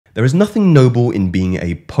There is nothing noble in being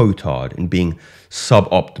a potard, in being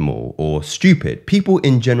suboptimal or stupid. People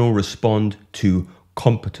in general respond to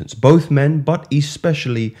competence, both men, but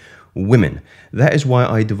especially women. That is why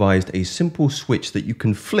I devised a simple switch that you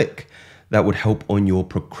can flick that would help on your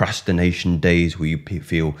procrastination days where you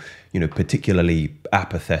feel, particularly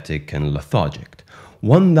apathetic and lethargic.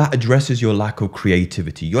 One that addresses your lack of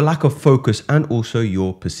creativity, your lack of focus, and also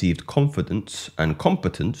your perceived confidence and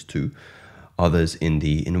competence to others in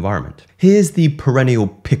the environment. Here's the perennial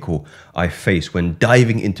pickle I face when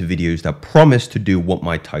diving into videos that promise to do what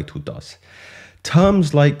my title does.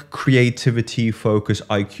 Terms like creativity, focus,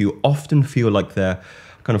 IQ often feel like they're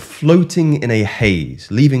kind of floating in a haze,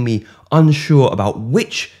 leaving me unsure about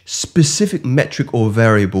which specific metric or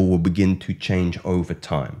variable will begin to change over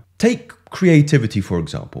time. Take creativity, for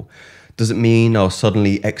example. Does it mean I'll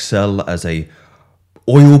suddenly excel as a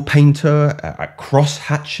oil painter, at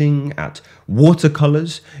cross-hatching, at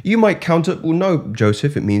watercolors? You might counter, well, no,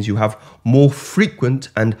 Joseph, it means you have more frequent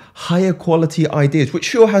and higher quality ideas, which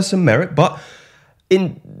sure has some merit, but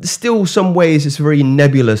in still some ways it's very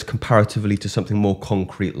nebulous comparatively to something more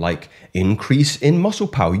concrete like increase in muscle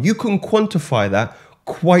power. You can quantify that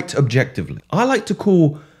quite objectively. I like to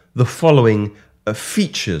call the following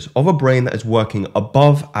features of a brain that is working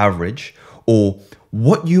above average, or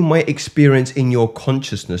what you might experience in your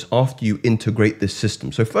consciousness after you integrate this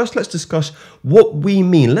system. So first, let's discuss what we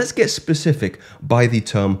mean. Let's get specific by the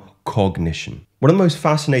term cognition. One of the most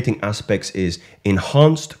fascinating aspects is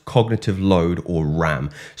enhanced cognitive load, or RAM.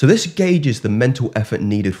 So this gauges the mental effort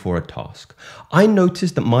needed for a task. I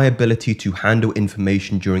noticed that my ability to handle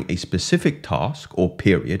information during a specific task or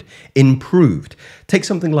period improved. Take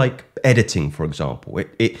something like editing, for example.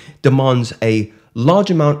 It demands a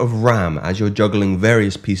large amount of RAM as you're juggling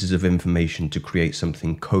various pieces of information to create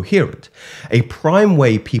something coherent. A prime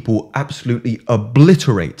way people absolutely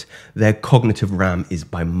obliterate their cognitive RAM is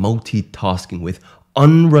by multitasking with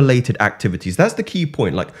unrelated activities. That's the key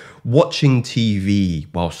point, like watching TV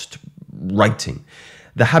whilst writing.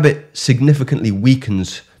 The habit significantly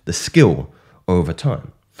weakens the skill over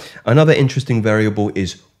time. Another interesting variable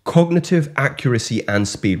is cognitive accuracy and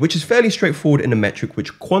speed, which is fairly straightforward in a metric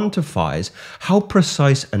which quantifies how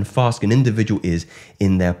precise and fast an individual is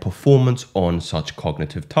in their performance on such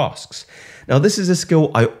cognitive tasks. Now, this is a skill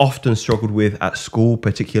I often struggled with at school,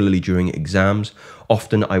 particularly during exams.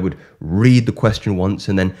 Often I would read the question once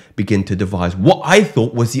and then begin to devise what I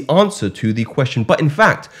thought was the answer to the question. But in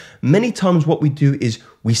fact, many times what we do is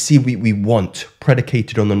we see what we want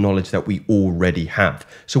predicated on the knowledge that we already have.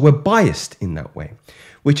 So we're biased in that way,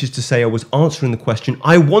 which is to say I was answering the question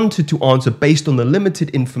I wanted to answer based on the limited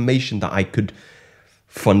information that I could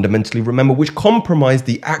fundamentally remember, which compromised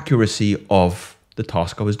the accuracy of the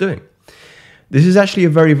task I was doing. This is actually a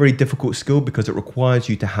very, very difficult skill because it requires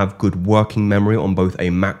you to have good working memory on both a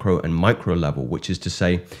macro and micro level, which is to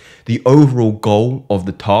say the overall goal of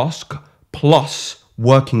the task plus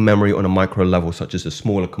working memory on a micro level, such as the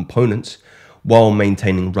smaller components, while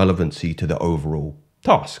maintaining relevancy to the overall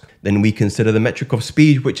task. Then we consider the metric of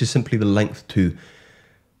speed, which is simply the length to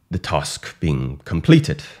the task being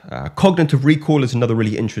completed. Cognitive recall is another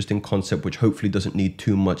really interesting concept which hopefully doesn't need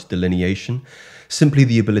too much delineation. Simply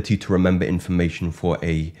the ability to remember information for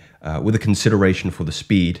with a consideration for the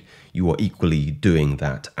speed you are equally doing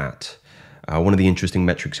that at. One of the interesting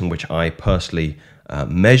metrics in which I personally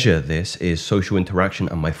measure this is social interaction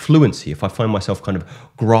and my fluency. If I find myself kind of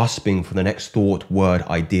grasping for the next thought, word,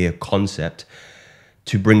 idea, concept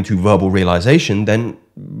to bring to verbal realization, then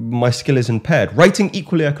my skill is impaired. Writing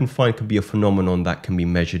equally I can find can be a phenomenon that can be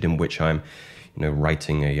measured, in which I'm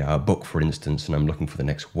writing a book, for instance, and I'm looking for the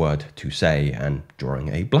next word to say and drawing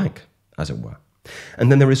a blank, as it were.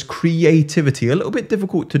 And then there is creativity, a little bit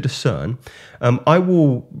difficult to discern. I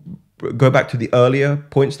will go back to the earlier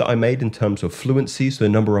points that I made in terms of fluency, so the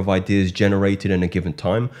number of ideas generated in a given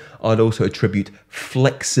time. I'd also attribute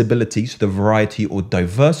flexibility, so the variety or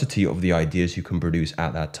diversity of the ideas you can produce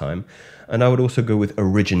at that time. And I would also go with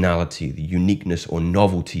originality, the uniqueness or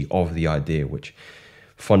novelty of the idea, which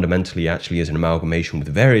fundamentally actually is an amalgamation with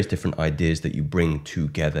various different ideas that you bring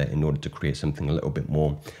together in order to create something a little bit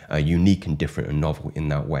more unique and different and novel in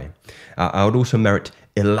that way. I would also merit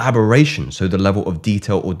elaboration, so the level of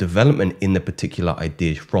detail or development in the particular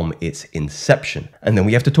idea from its inception. And then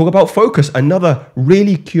we have to talk about focus, another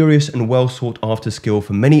really curious and well sought after skill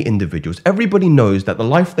for many individuals. Everybody knows that the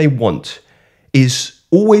life they want is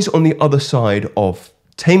always on the other side of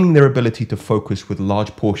taming their ability to focus with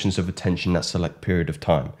large portions of attention at a select period of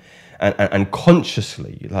time, and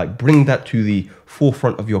consciously bring that to the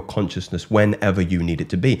forefront of your consciousness whenever you need it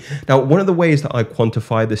to be. Now, one of the ways that I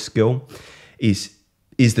quantify this skill is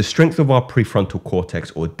is the strength of our prefrontal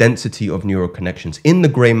cortex or density of neural connections in the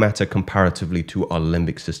gray matter comparatively to our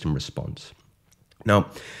limbic system response. Now,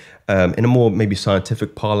 in a more maybe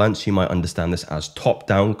scientific parlance, you might understand this as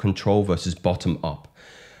top-down control versus bottom-up.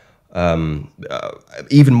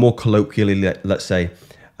 Even more colloquially, let's say,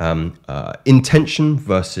 intention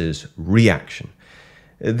versus reaction.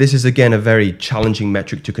 This is, again, a very challenging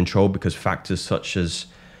metric to control because factors such as,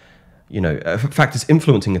 factors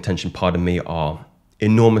influencing attention, are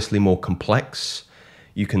enormously more complex.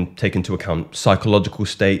 You can take into account psychological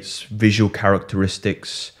states, visual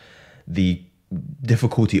characteristics, the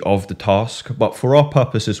difficulty of the task. But for our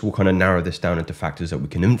purposes, we'll kind of narrow this down into factors that we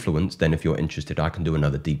can influence. Then if you're interested, I can do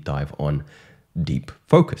another deep dive on deep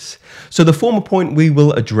focus. So the former point we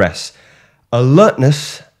will address: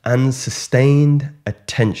 alertness and sustained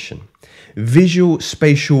attention, visual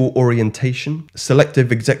spatial orientation,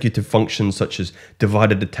 selective executive functions such as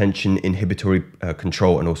divided attention, inhibitory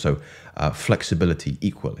control, and also flexibility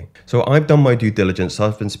equally. So I've done my due diligence.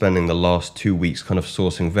 I've been spending the last 2 weeks kind of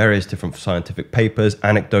sourcing various different scientific papers,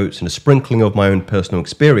 anecdotes, and a sprinkling of my own personal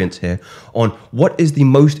experience here on what is the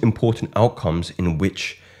most important outcomes in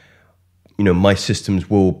which, my systems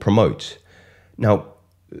will promote. Now,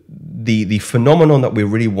 the phenomenon that we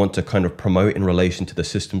really want to kind of promote in relation to the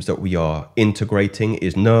systems that we are integrating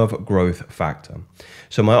is nerve growth factor.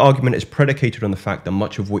 So my argument is predicated on the fact that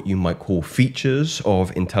much of what you might call features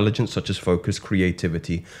of intelligence, such as focus,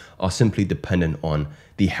 creativity, are simply dependent on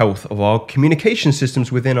the health of our communication systems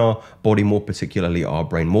within our body, more particularly our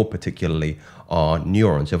brain, more particularly our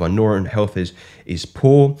neurons. If our neuron health is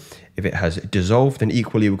poor, if it has dissolved, then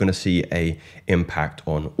equally we're going to see an impact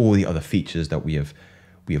on all the other features that we have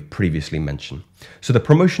previously mentioned. So the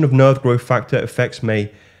promotion of nerve growth factor effects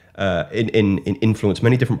may influence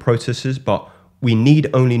many different processes, but we need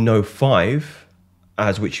only know 5,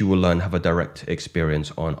 as which you will learn have a direct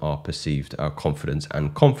experience on our perceived confidence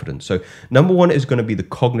and confidence. So number 1 is going to be the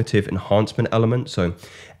cognitive enhancement element. So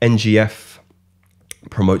NGF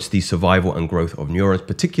promotes the survival and growth of neurons,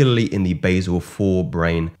 particularly in the basal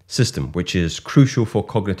forebrain system, which is crucial for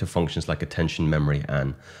cognitive functions like attention, memory,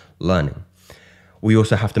 and learning. We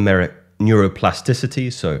also have to merit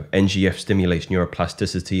neuroplasticity. So NGF stimulates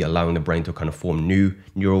neuroplasticity, allowing the brain to kind of form new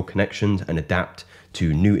neural connections and adapt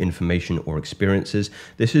to new information or experiences.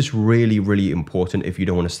 This is really, really important if you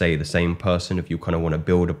don't want to stay the same person, if you kind of want to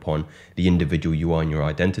build upon the individual you are in your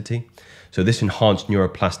identity. So this enhanced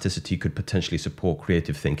neuroplasticity could potentially support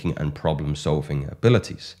creative thinking and problem-solving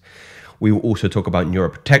abilities. We will also talk about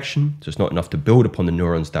neuroprotection. So it's not enough to build upon the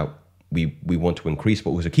neurons that we want to increase,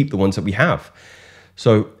 but also keep the ones that we have.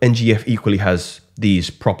 So NGF equally has these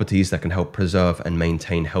properties that can help preserve and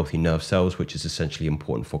maintain healthy nerve cells, which is essentially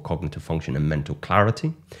important for cognitive function and mental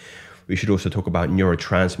clarity. We should also talk about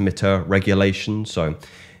neurotransmitter regulation. So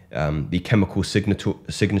the chemical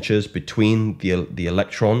signatures between the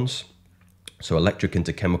electrons. So electric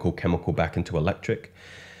into chemical, chemical back into electric.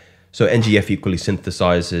 So NGF equally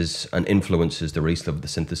synthesizes and influences the release of the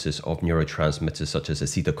synthesis of neurotransmitters such as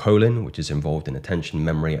acetylcholine, which is involved in attention,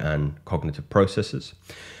 memory, and cognitive processes.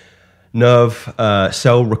 Nerve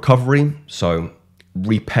cell recovery, so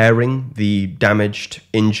repairing the damaged,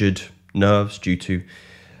 injured nerves due to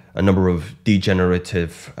a number of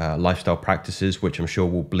degenerative lifestyle practices, which I'm sure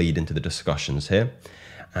will bleed into the discussions here.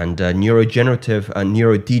 And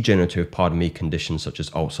neurodegenerative conditions such as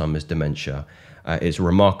Alzheimer's, dementia. It's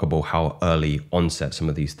remarkable how early onset some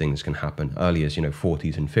of these things can happen, early as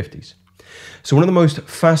 40s and 50s. So one of the most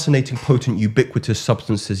fascinating, potent, ubiquitous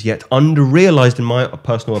substances yet under-realized in my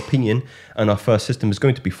personal opinion, and our first system is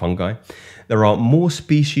going to be fungi. There are more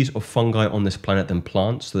species of fungi on this planet than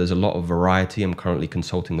plants, so there's a lot of variety. I'm currently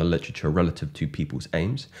consulting the literature relative to people's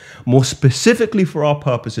aims. More specifically for our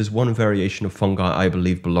purposes, one variation of fungi I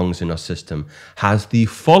believe belongs in our system has the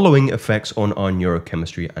following effects on our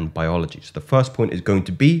neurochemistry and biology. So the first point is going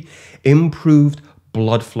to be improved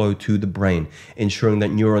blood flow to the brain, ensuring that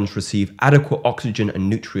neurons receive adequate oxygen and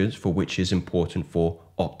nutrients, for which is important for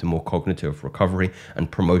optimal cognitive recovery and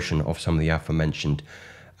promotion of some of the aforementioned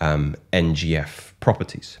NGF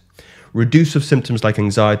properties. Reduce of symptoms like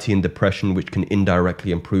anxiety and depression, which can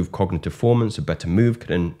indirectly improve cognitive performance. A better mood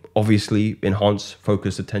can obviously enhance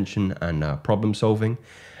focus, attention, and problem solving.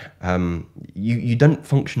 You don't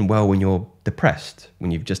function well when you're depressed,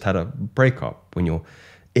 when you've just had a breakup, when you're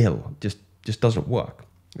ill. Just doesn't work,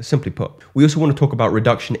 simply put. We also want to talk about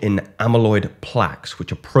reduction in amyloid plaques,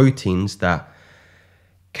 which are proteins that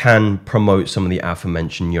can promote some of the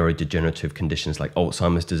aforementioned neurodegenerative conditions like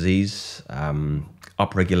Alzheimer's disease,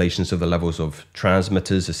 upregulations of the levels of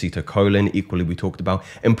transmitters, acetylcholine, equally we talked about.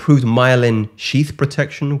 Improved myelin sheath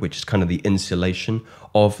protection, which is kind of the insulation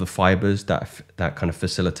of the fibers that kind of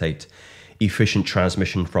facilitate efficient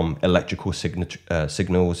transmission from electrical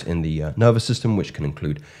signals in the nervous system, which can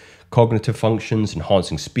include cognitive functions,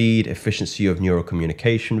 enhancing speed, efficiency of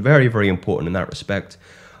neurocommunication, very, very important in that respect.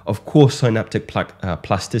 Of course, synaptic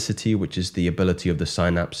plasticity, which is the ability of the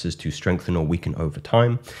synapses to strengthen or weaken over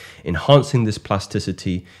time. Enhancing this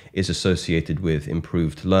plasticity is associated with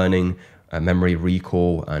improved learning, memory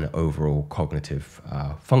recall, and overall cognitive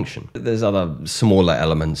function. There's other smaller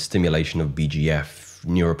elements. Stimulation of BGF,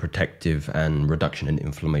 neuroprotective, and reduction in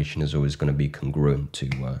inflammation is always going to be congruent to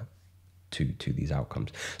these outcomes.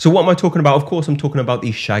 So what am I talking about? Of course, I'm talking about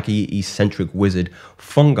the shaggy, eccentric wizard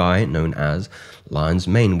fungi known as lion's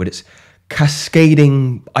mane, with its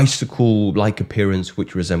cascading icicle-like appearance,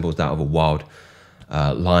 which resembles that of a wild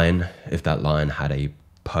lion, if that lion had a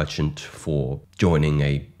penchant for joining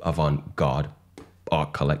a avant-garde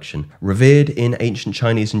art collection. Revered in ancient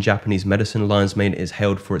Chinese and Japanese medicine, lion's mane is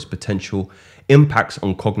hailed for its potential impacts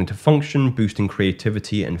on cognitive function, boosting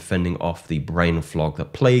creativity and fending off the brain fog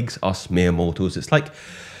that plagues us mere mortals. It's like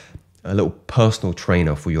a little personal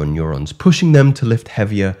trainer for your neurons, pushing them to lift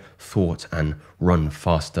heavier thoughts and run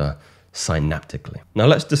faster synaptically. Now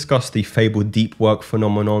let's discuss the fabled deep work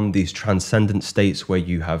phenomenon, these transcendent states where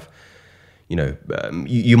you have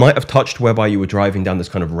you might have touched whereby you were driving down this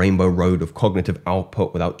kind of rainbow road of cognitive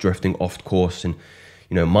output without drifting off course. And,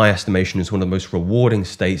 my estimation is one of the most rewarding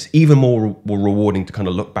states, even more rewarding to kind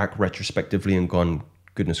of look back retrospectively and gone,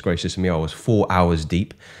 goodness gracious me, I was 4 hours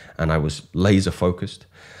deep and I was laser focused.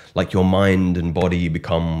 Like your mind and body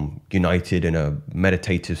become united in a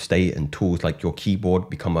meditative state, and tools like your keyboard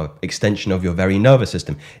become an extension of your very nervous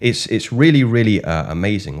system. It's really, really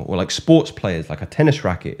amazing. Or like sports players, like a tennis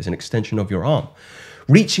racket is an extension of your arm.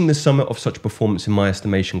 Reaching the summit of such performance, in my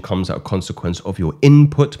estimation, comes as a consequence of your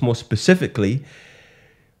input, more specifically,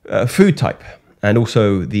 food type, and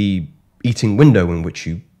also the eating window in which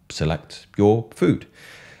you select your food.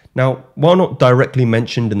 Now, while not directly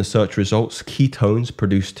mentioned in the search results, ketones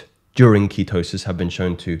produced during ketosis have been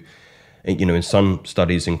shown to, in some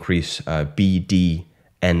studies, increase BDNF.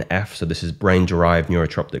 So this is brain-derived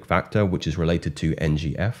neurotrophic factor, which is related to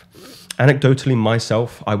NGF. Anecdotally,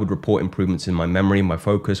 myself, I would report improvements in my memory, my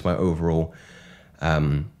focus, my overall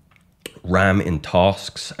RAM in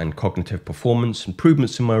tasks and cognitive performance,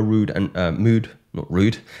 improvements in my mood,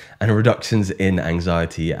 and reductions in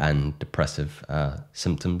anxiety and depressive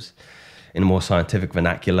symptoms. In a more scientific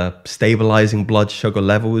vernacular, stabilizing blood sugar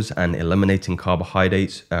levels and eliminating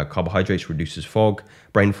carbohydrates reduces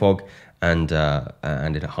brain fog, and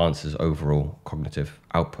it enhances overall cognitive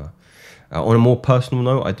output. On a more personal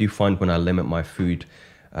note, I do find when I limit my food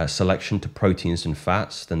selection to proteins and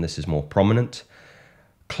fats, then this is more prominent.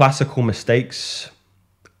 Classical mistakes: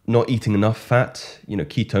 not eating enough fat.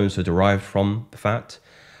 Ketones are derived from the fat.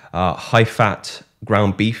 High fat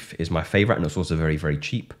ground beef is my favorite, and it's also very, very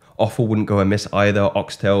cheap. Offal wouldn't go amiss either.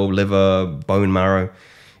 Oxtail, liver, bone marrow.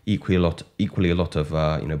 Equally a lot of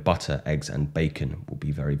butter, eggs, and bacon will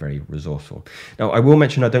be very, very resourceful. Now, I will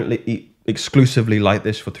mention I don't eat exclusively like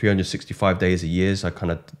this for 365 days a year. I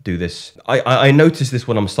kind of do this. I notice this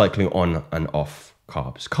when I'm cycling on and off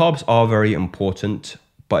carbs. Carbs are very important,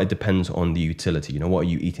 but it depends on the utility. What are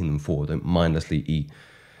you eating them for? Don't mindlessly eat,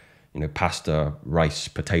 pasta, rice,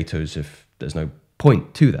 potatoes if there's no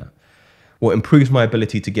point to that. What improves my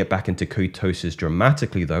ability to get back into ketosis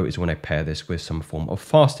dramatically, though, is when I pair this with some form of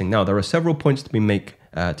fasting. Now, there are several points to be made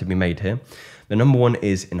here. The number one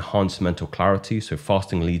is enhanced mental clarity. So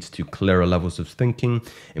fasting leads to clearer levels of thinking,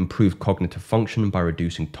 improved cognitive function by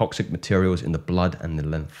reducing toxic materials in the blood and the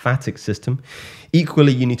lymphatic system.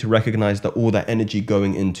 Equally, you need to recognize that all that energy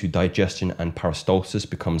going into digestion and peristalsis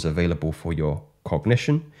becomes available for your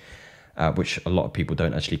cognition, which a lot of people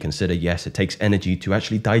don't actually consider. Yes, it takes energy to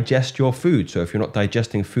actually digest your food. So if you're not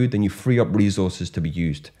digesting food, then you free up resources to be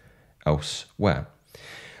used elsewhere.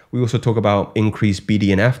 We also talk about increased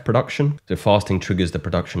BDNF production. So fasting triggers the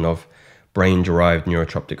production of brain-derived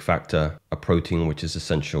neurotrophic factor, a protein which is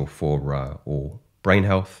essential for all brain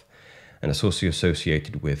health. And it's also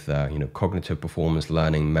associated with cognitive performance,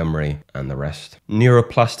 learning, memory, and the rest.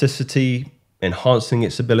 Neuroplasticity, enhancing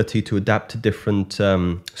its ability to adapt to different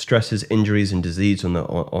stresses, injuries, and disease in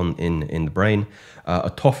the brain.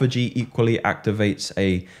 Autophagy equally activates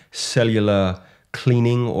a cellular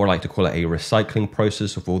cleaning, or I like to call it a recycling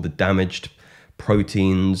process of all the damaged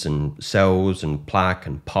proteins and cells and plaque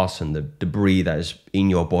and pus and the debris that is in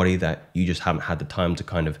your body that you just haven't had the time to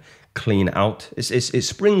kind of clean out. It's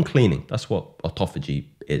spring cleaning. That's what autophagy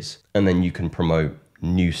is. And then you can promote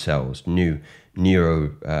new cells, new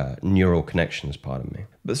neural connections, pardon me.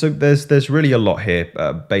 But so there's really a lot here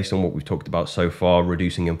based on what we've talked about so far.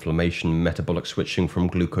 Reducing inflammation, metabolic switching from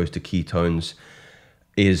glucose to ketones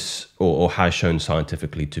is or has shown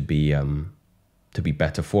scientifically to be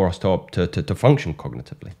better for us to function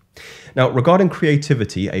cognitively. Now, regarding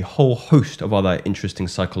creativity, a whole host of other interesting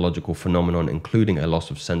psychological phenomenon, including a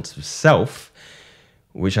loss of sense of self,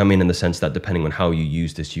 which I mean in the sense that depending on how you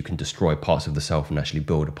use this, you can destroy parts of the self and actually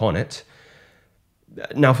build upon it.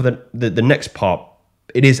 Now, for the next part,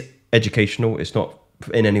 it is educational. It's not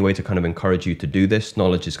in any way to kind of encourage you to do this.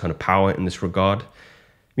 Knowledge is kind of power in this regard.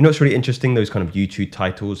 You know, it's really interesting, those kind of YouTube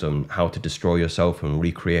titles on how to destroy yourself and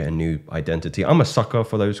recreate a new identity. I'm a sucker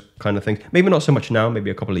for those kind of things. Maybe not so much now, maybe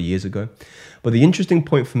a couple of years ago. But the interesting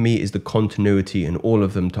point for me is the continuity in all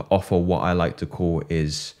of them to offer what I like to call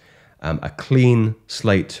is a clean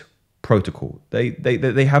slate protocol.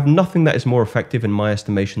 They have nothing that is more effective in my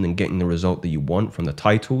estimation than getting the result that you want from the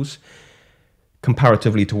titles,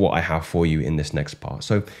 comparatively to what I have for you in this next part.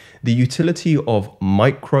 So the utility of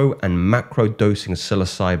micro and macro dosing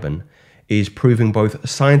psilocybin is proving both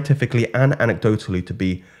scientifically and anecdotally to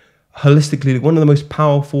be holistically one of the most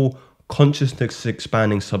powerful consciousness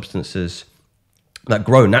expanding substances that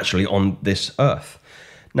grow naturally on this earth.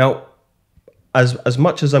 Now, as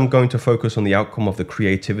much as I'm going to focus on the outcome of the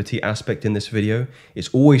creativity aspect in this video, it's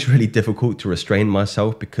always really difficult to restrain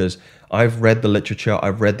myself because I've read the literature,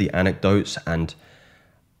 I've read the anecdotes, and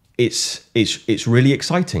it's really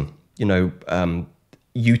exciting. You know,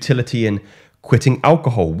 utility in quitting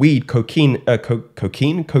alcohol, weed, cocaine,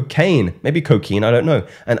 maybe cocaine, I don't know,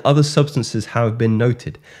 and other substances have been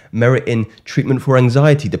noted. Merit in treatment for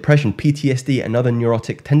anxiety, depression, PTSD, and other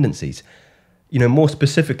neurotic tendencies. You know, more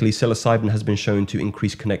specifically, psilocybin has been shown to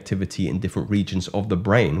increase connectivity in different regions of the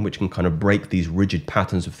brain, which can kind of break these rigid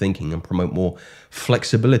patterns of thinking and promote more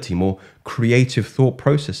flexibility, more creative thought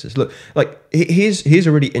processes. Look, like here's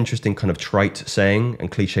a really interesting kind of trite saying and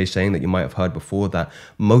cliche saying that you might have heard before, that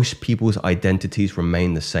most people's identities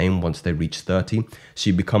remain the same once they reach 30.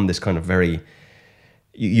 So you become this kind of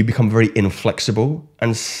you become very inflexible.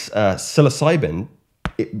 And psilocybin,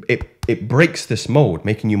 it breaks this mold,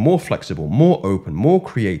 making you more flexible, more open, more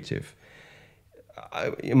creative.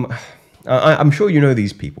 I'm sure you know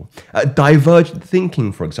these people. Divergent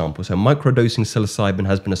thinking, for example. So microdosing psilocybin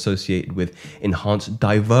has been associated with enhanced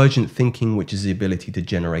divergent thinking, which is the ability to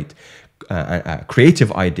generate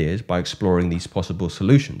creative ideas by exploring these possible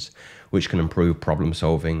solutions, which can improve problem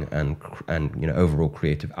solving and you know, overall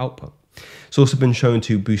creative output. It's also been shown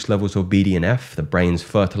to boost levels of BDNF, the brain's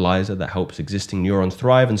fertilizer that helps existing neurons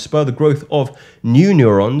thrive and spur the growth of new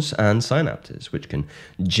neurons and synapses, which can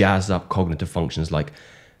jazz up cognitive functions like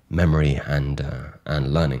memory and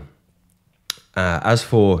learning. As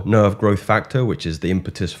for nerve growth factor, which is the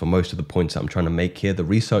impetus for most of the points that I'm trying to make here, the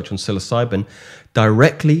research on psilocybin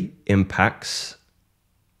directly impacts,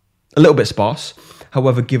 a little bit sparse.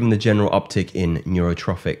 However, given the general uptick in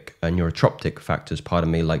neurotrophic factors,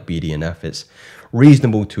 like BDNF, it's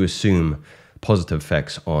reasonable to assume positive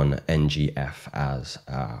effects on NGF as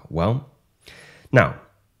well. Now,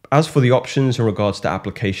 as for the options in regards to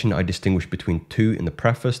application, I distinguish between two in the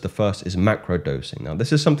preface. The first is macro dosing. Now,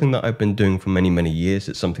 this is something that I've been doing for many, many years.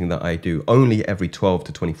 It's something that I do only every 12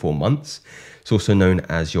 to 24 months. It's also known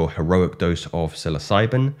as your heroic dose of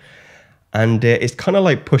psilocybin. And it's kind of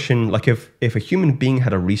like pushing, like if a human being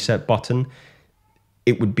had a reset button,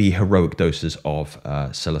 it would be heroic doses of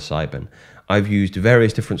psilocybin. I've used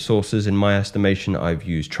various different sources in my estimation. I've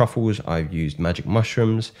used truffles, I've used magic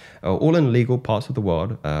mushrooms, all in legal parts of the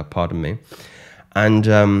world, pardon me. And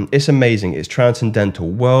it's amazing, it's transcendental.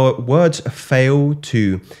 Words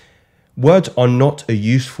are not a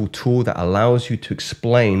useful tool that allows you to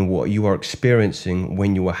explain what you are experiencing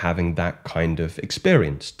when you are having that kind of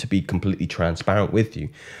experience, to be completely transparent with you.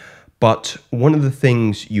 But one of the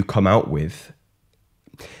things you come out with,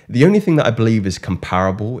 the only thing that I believe is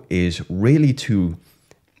comparable is really to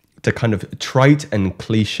kind of trite and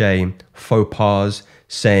cliche faux pas,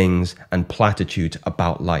 sayings, and platitudes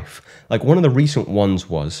about life. Like one of the recent ones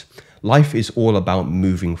was, life is all about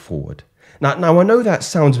moving forward. Now, I know that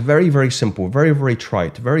sounds very, very simple, very, very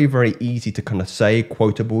trite, very, very easy to kind of say,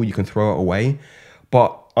 quotable, you can throw it away.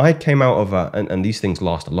 But I came out of and these things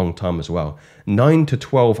last a long time as well, 9 to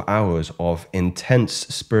 12 hours of intense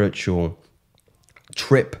spiritual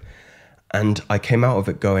trip. And I came out of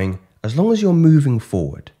it going, as long as you're moving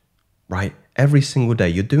forward, right, every single day,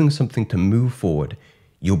 you're doing something to move forward,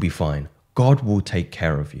 you'll be fine. God will take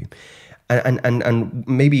care of you. And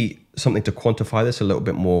maybe something to quantify this a little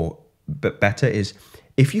bit more, but better is,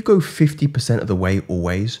 if you go 50% of the way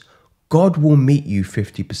always, God will meet you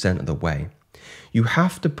 50% of the way. You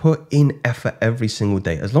have to put in effort every single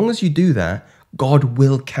day. As long as you do that, God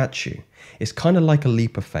will catch you. It's kind of like a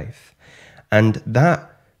leap of faith. And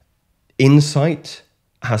that insight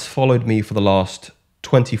has followed me for the last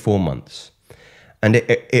 24 months. And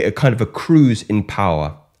it kind of accrues in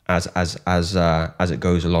power as it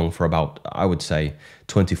goes along for about, I would say,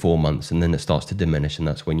 24 months. And then it starts to diminish. And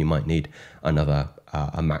that's when you might need another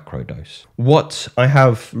a macro dose. What I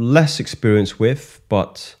have less experience with,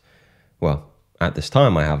 but, well, at this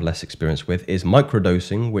time I have less experience with, is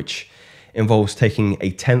microdosing, which involves taking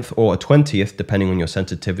a 10th or a 20th, depending on your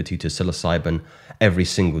sensitivity to psilocybin, every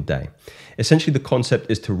single day. Essentially, the concept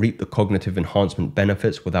is to reap the cognitive enhancement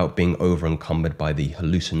benefits without being over-encumbered by the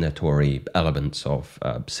hallucinatory elements of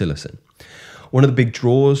psilocin. One of the big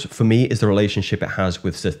draws for me is the relationship it has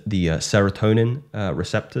with the serotonin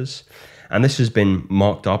receptors. And this has been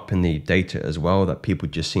marked up in the data as well, that people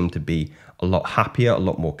just seem to be a lot happier, a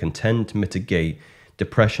lot more content, to mitigate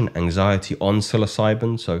depression, anxiety on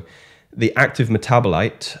psilocybin. So the active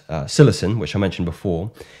metabolite, psilocin, which I mentioned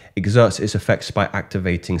before, exerts its effects by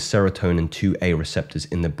activating serotonin 2A receptors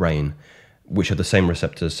in the brain, which are the same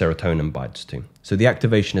receptors serotonin binds to. So the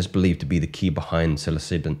activation is believed to be the key behind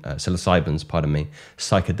psilocybin's,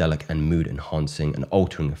 psychedelic and mood-enhancing and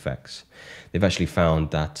altering effects. They've actually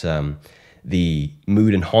found that the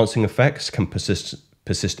mood-enhancing effects can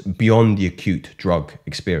persist beyond the acute drug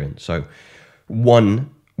experience. So 1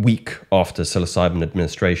 week after psilocybin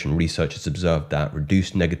administration, researchers observed that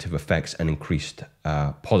reduced negative effects and increased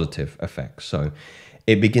positive effects. So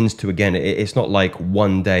it begins to, again, it's not like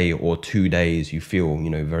 1 day or 2 days you feel,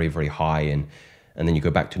 very, very high and then you go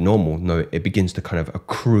back to normal. No, it begins to kind of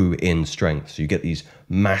accrue in strength. So you get these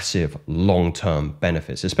massive long-term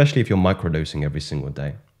benefits, especially if you're microdosing every single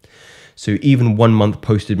day. So even 1 month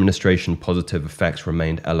post-administration, positive effects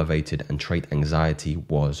remained elevated and trait anxiety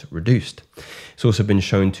was reduced. It's also been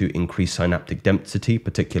shown to increase synaptic density,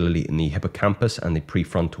 particularly in the hippocampus and the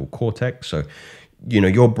prefrontal cortex. So,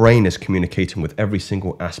 your brain is communicating with every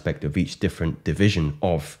single aspect of each different division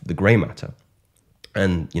of the gray matter.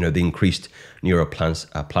 And, the increased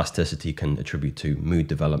neuroplasticity can attribute to mood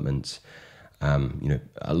developments,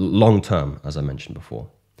 long-term, as I mentioned before.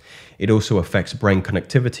 It also affects brain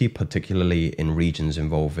connectivity, particularly in regions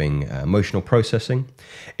involving emotional processing.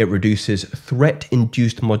 It reduces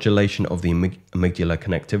threat-induced modulation of the amygdala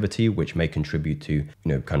connectivity, which may contribute to,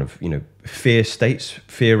 fear states,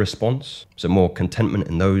 fear response. So more contentment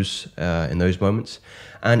in those moments,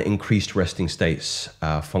 and increased resting states.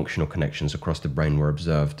 Functional connections across the brain were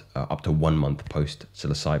observed up to 1 month post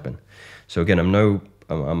psilocybin. So again, I'm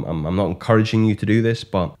not encouraging you to do this,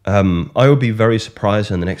 but I would be very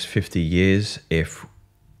surprised in the next 50 years if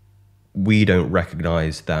we don't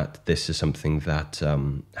recognize that this is something that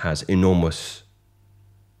has enormous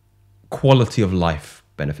quality of life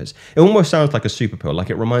benefits. It almost sounds like a super pill. Like,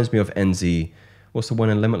 it reminds me of NZ. What's the one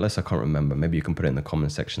in Limitless? I can't remember. Maybe you can put it in the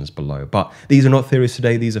comment sections below. But these are not theories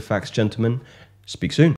today. These are facts, gentlemen. Speak soon.